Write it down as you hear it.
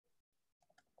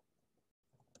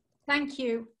Thank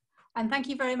you. And thank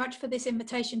you very much for this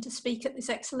invitation to speak at this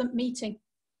excellent meeting.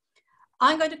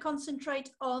 I'm going to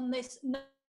concentrate on this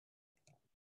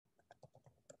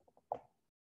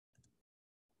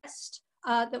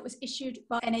that was issued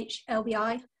by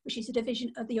NHLBI, which is a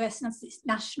division of the US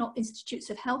National Institutes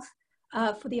of Health,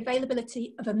 for the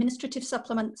availability of administrative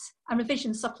supplements and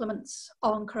revision supplements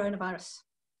on coronavirus.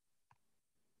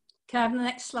 Can I have the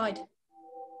next slide?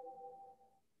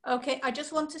 Okay, I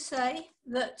just want to say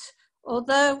that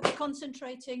although we're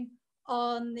concentrating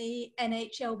on the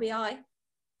NHLBI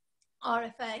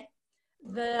RFA,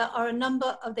 there are a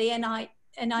number of the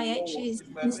NIH's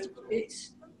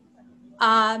institutes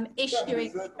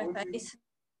issuing RFAs,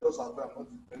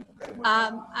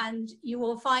 and you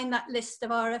will find that list of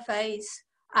RFAs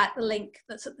at the link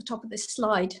that's at the top of this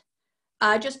slide.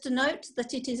 Just to note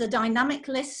that it is a dynamic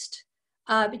list.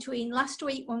 Between last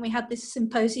week when we had this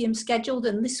symposium scheduled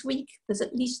and this week, there's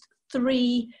at least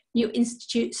 3 new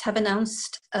institutes have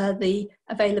announced the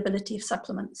availability of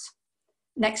supplements.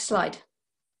 Next slide.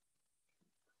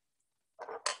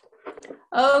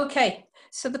 Okay,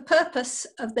 so the purpose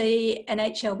of the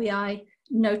NHLBI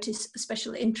Notice of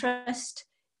Special Interest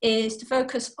is to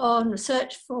focus on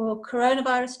research for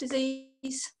coronavirus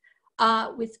disease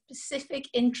with specific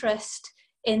interest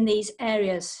in these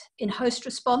areas: in host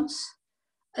response,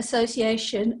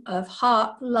 association of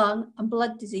heart, lung, and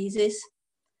blood diseases,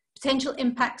 potential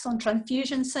impacts on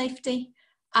transfusion safety,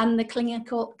 and the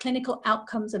clinical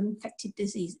outcomes of infected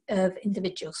disease of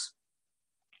individuals.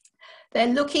 They're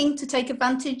looking to take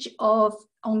advantage of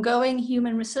ongoing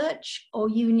human research or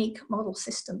unique model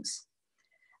systems.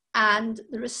 And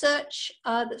the research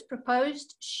that's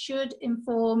proposed should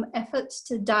inform efforts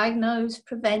to diagnose,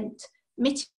 prevent,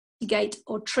 mitigate,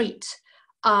 or treat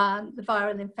the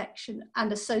viral infection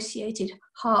and associated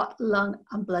heart, lung,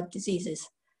 and blood diseases.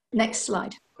 Next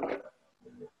slide.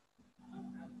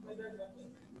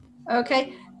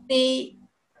 Okay, the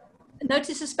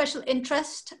Notice of Special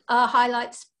Interest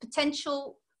highlights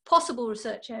possible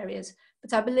research areas,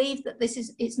 but I believe that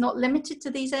it's not limited to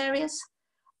these areas.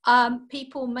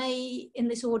 People in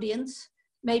this audience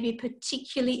may be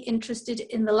particularly interested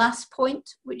in the last point,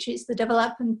 which is the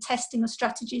development and testing of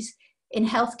strategies in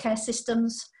healthcare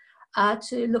systems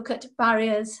to look at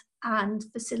barriers and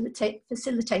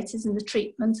facilitators in the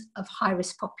treatment of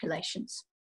high-risk populations.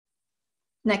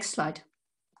 Next slide.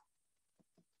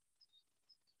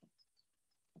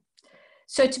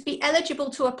 So to be eligible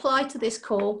to apply to this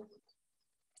call,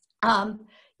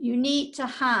 you need to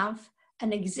have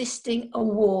an existing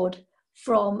award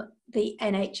from the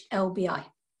NHLBI.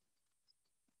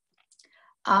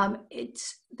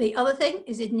 The other thing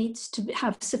is it needs to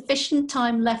have sufficient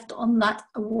time left on that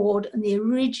award and the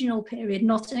original period,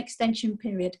 not an extension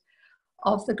period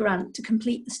of the grant, to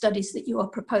complete the studies that you are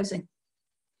proposing.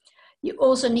 You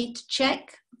also need to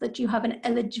check that you have an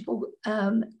eligible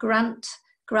grant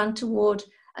award,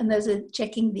 and those are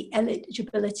checking the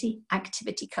eligibility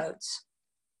activity codes.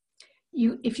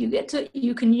 You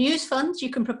can use funds, you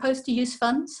can propose to use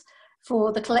funds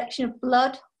for the collection of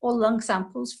blood or lung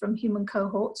samples from human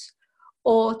cohorts,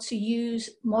 or to use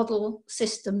model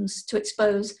systems to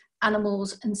expose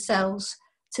animals and cells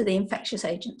to the infectious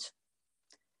agent.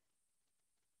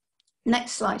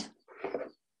 Next slide.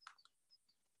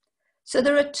 So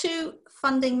there are 2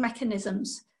 funding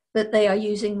mechanisms that they are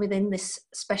using within this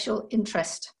special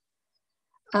interest,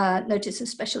 Notice of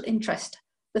Special Interest.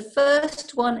 The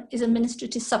first one is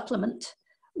administrative supplement,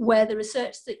 where the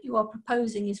research that you are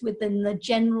proposing is within the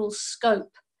general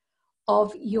scope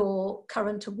of your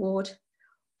current award,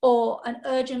 or an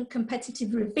urgent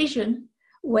competitive revision,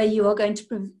 where you are going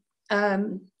to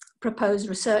propose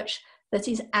research that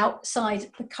is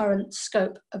outside the current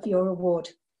scope of your award.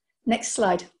 Next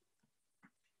slide.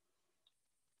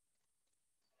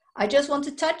 I just want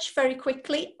to touch very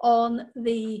quickly on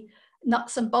the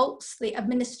nuts and bolts, the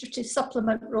administrative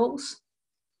supplement rules.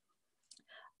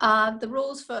 The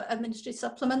rules for administrative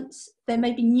supplements, there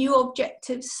may be new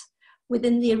objectives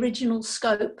within the original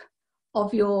scope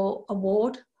of your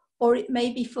award, or it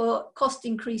may be for cost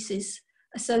increases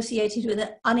associated with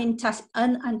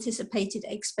unanticipated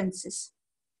expenses.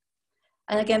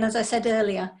 And again, as I said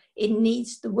earlier,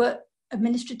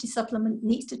 administrative supplement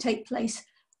needs to take place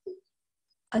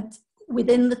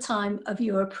within the time of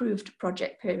your approved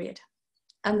project period.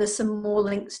 And there's some more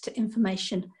links to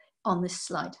information on this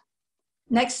slide.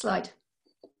 Next slide.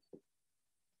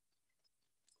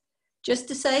 Just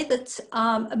to say that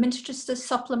administrative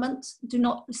supplements do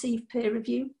not receive peer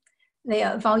review. They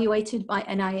are evaluated by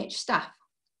NIH staff.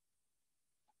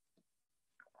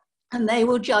 And they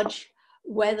will judge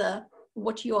whether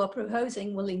what you are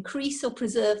proposing will increase or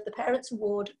preserve the Parents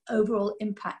Award overall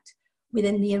impact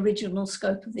within the original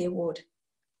scope of the award.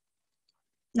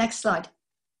 Next slide.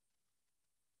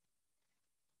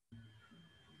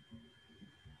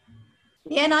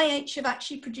 The NIH have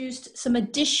actually produced some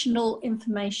additional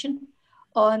information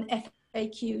on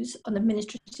FAQs on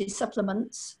administrative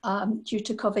supplements due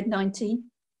to COVID-19.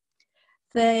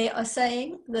 They are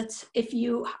saying that if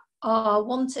you are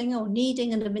wanting or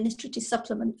needing an administrative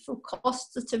supplement for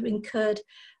costs that have incurred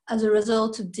as a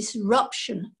result of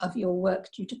disruption of your work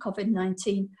due to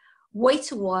COVID-19,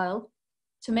 wait a while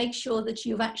to make sure that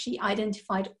you've actually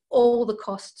identified all the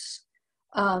costs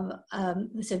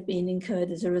that have been incurred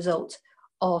as a result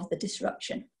of the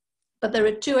disruption. But there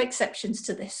are two exceptions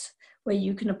to this where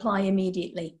you can apply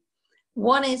immediately.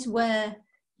 One is where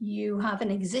you have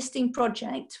an existing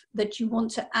project that you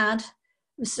want to add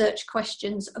research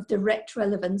questions of direct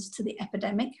relevance to the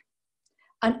epidemic,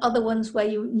 and other ones where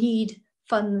you need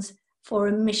funds for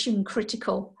a mission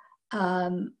critical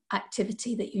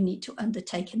activity that you need to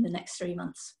undertake in the next 3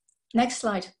 months. Next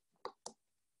slide.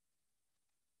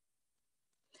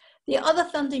 The other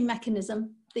funding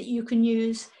mechanism that you can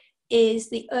use is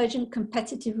the urgent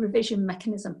competitive revision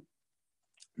mechanism.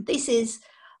 This is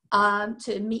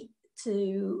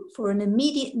for an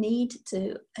immediate need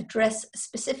to address a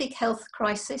specific health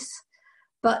crisis,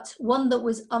 but one that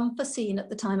was unforeseen at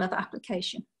the time of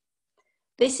application.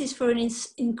 This is for an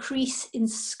increase in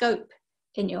scope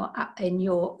in your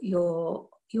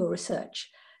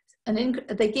research. And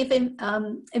they give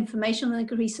information on the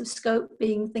increase of scope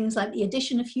being things like the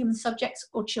addition of human subjects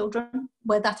or children,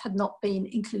 where that had not been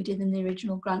included in the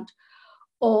original grant,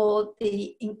 or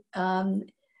the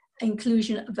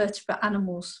inclusion of vertebrate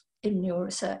animals in your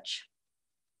research.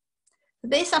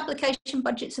 This application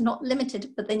budgets are not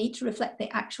limited, but they need to reflect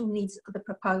the actual needs of the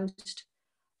proposed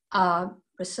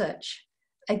research.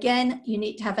 Again, you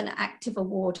need to have an active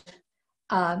award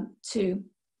to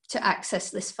access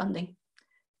this funding.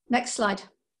 Next slide.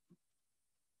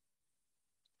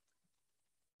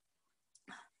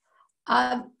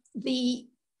 The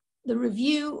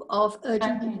review of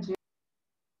urgent...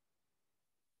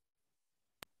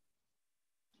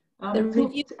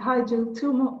 Hi, Jill,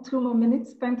 two more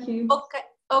minutes, thank you.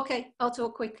 Okay, I'll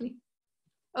talk quickly.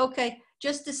 Okay,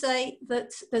 just to say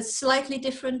that there's slightly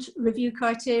different review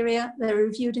criteria. They're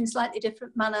reviewed in slightly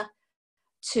different manner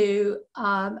to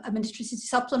administrative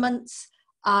supplements,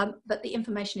 but the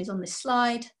information is on this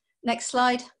slide. Next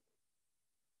slide.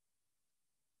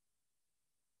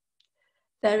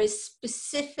 There is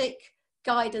specific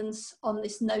guidance on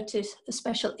this notice of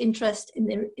special interest in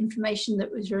the information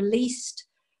that was released.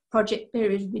 Project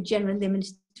period will be generally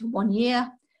limited to 1 year.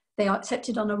 They are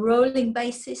accepted on a rolling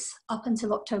basis up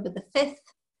until October the 5th.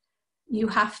 You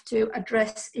have to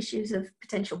address issues of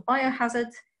potential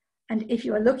biohazard. And if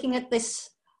you are looking at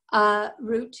this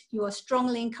route, you are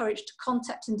strongly encouraged to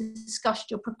contact and discuss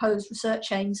your proposed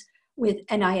research aims with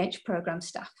NIH program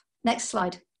staff. Next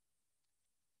slide.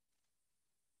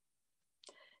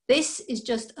 This is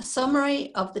just a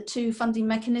summary of the two funding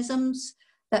mechanisms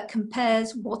that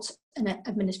compares what an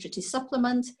administrative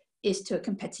supplement is to a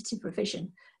competitive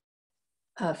revision,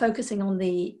 focusing on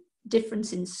the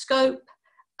difference in scope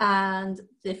and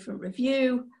different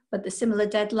review, but the similar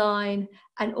deadline,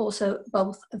 and also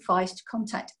both advised to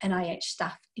contact NIH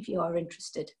staff if you are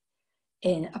interested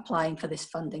in applying for this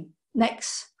funding.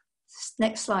 Next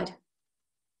slide.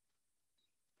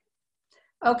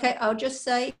 Okay, I'll just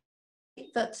say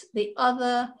that the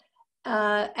other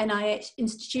NIH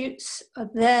institutes,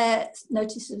 their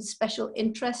notices of special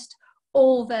interest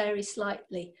all vary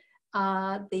slightly.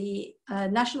 The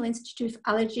National Institute of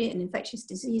Allergy and Infectious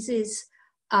Diseases,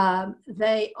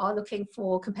 they are looking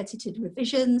for competitive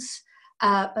revisions,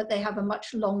 but they have a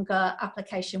much longer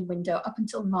application window up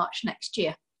until March next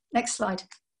year. Next slide.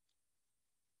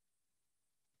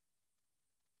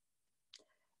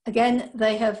 Again,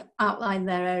 they have outlined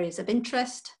their areas of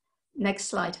interest. Next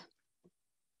slide.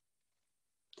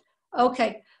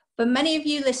 Okay, but many of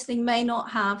you listening may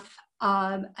not have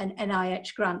an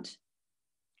NIH grant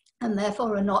and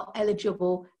therefore are not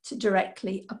eligible to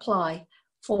directly apply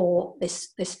for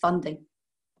this funding.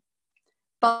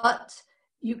 But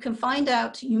you can find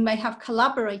out, you may have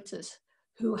collaborators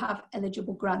who have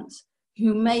eligible grants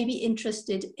who may be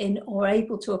interested in or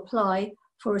able to apply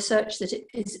for research that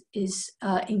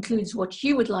includes what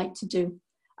you would like to do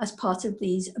as part of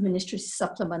these administrative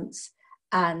supplements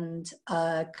and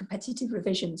competitive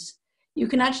revisions. You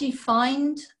can actually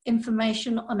find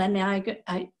information on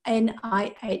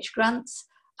NIH grants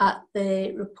at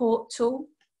the report tool.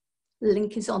 The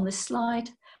link is on this slide.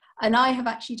 And I have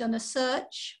actually done a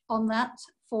search on that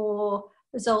for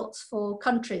results for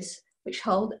countries which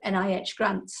hold NIH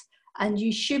grants. And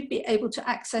you should be able to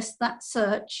access that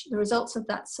search, the results of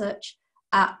that search,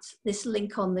 at this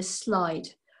link on this slide.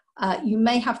 You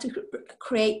may have to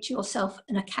create yourself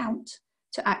an account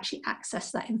to actually access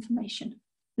that information.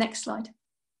 Next slide.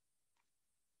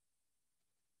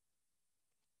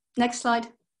 Next slide.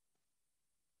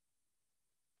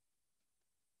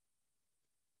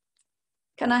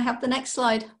 Can I have the next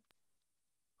slide?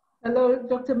 Hello,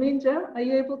 Dr. Minja. Are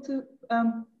you able to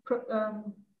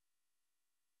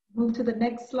move to the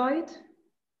next slide?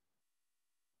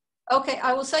 Okay,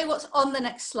 I will say what's on the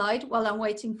next slide while I'm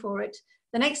waiting for it.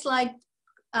 The next slide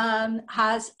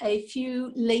has a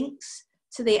few links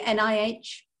to the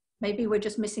NIH. Maybe we're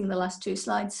just missing the last two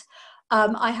slides.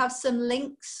 I have some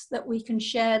links that we can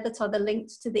share that are the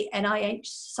links to the NIH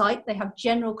site. They have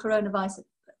general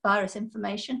coronavirus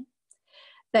information.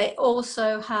 They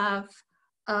also have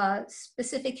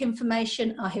specific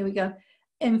information, here we go,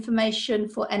 information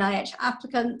for NIH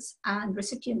applicants and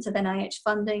recipients of NIH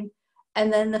funding.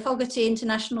 And then the Fogarty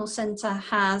International Centre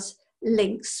has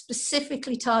links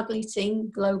specifically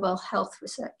targeting global health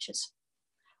researchers.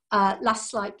 Last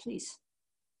slide, please.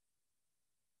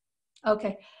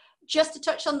 Okay, just to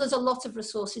touch on, there's a lot of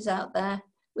resources out there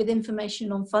with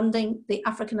information on funding. The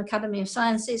African Academy of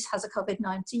Sciences has a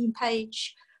COVID-19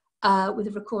 page with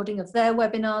a recording of their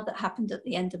webinar that happened at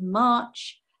the end of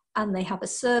March. And they have a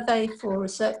survey for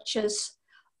researchers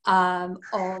on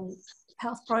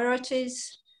health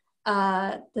priorities.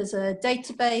 There's a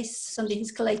database, somebody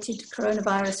who's collated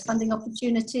coronavirus funding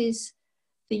opportunities.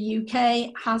 The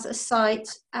UK has a site,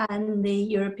 and the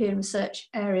European Research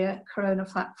Area Corona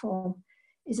platform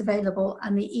is available,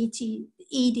 and the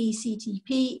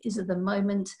EDCTP is at the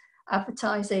moment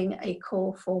advertising a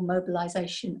call for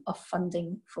mobilization of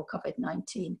funding for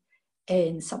COVID-19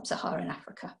 in sub-Saharan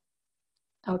Africa.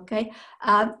 Okay,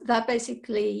 that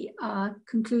basically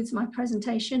concludes my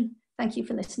presentation. Thank you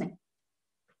for listening.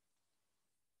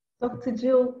 Dr.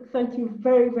 Jill, thank you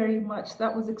very, very much.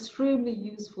 That was extremely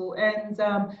useful and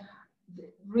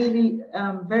really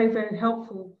very, very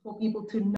helpful for people to know.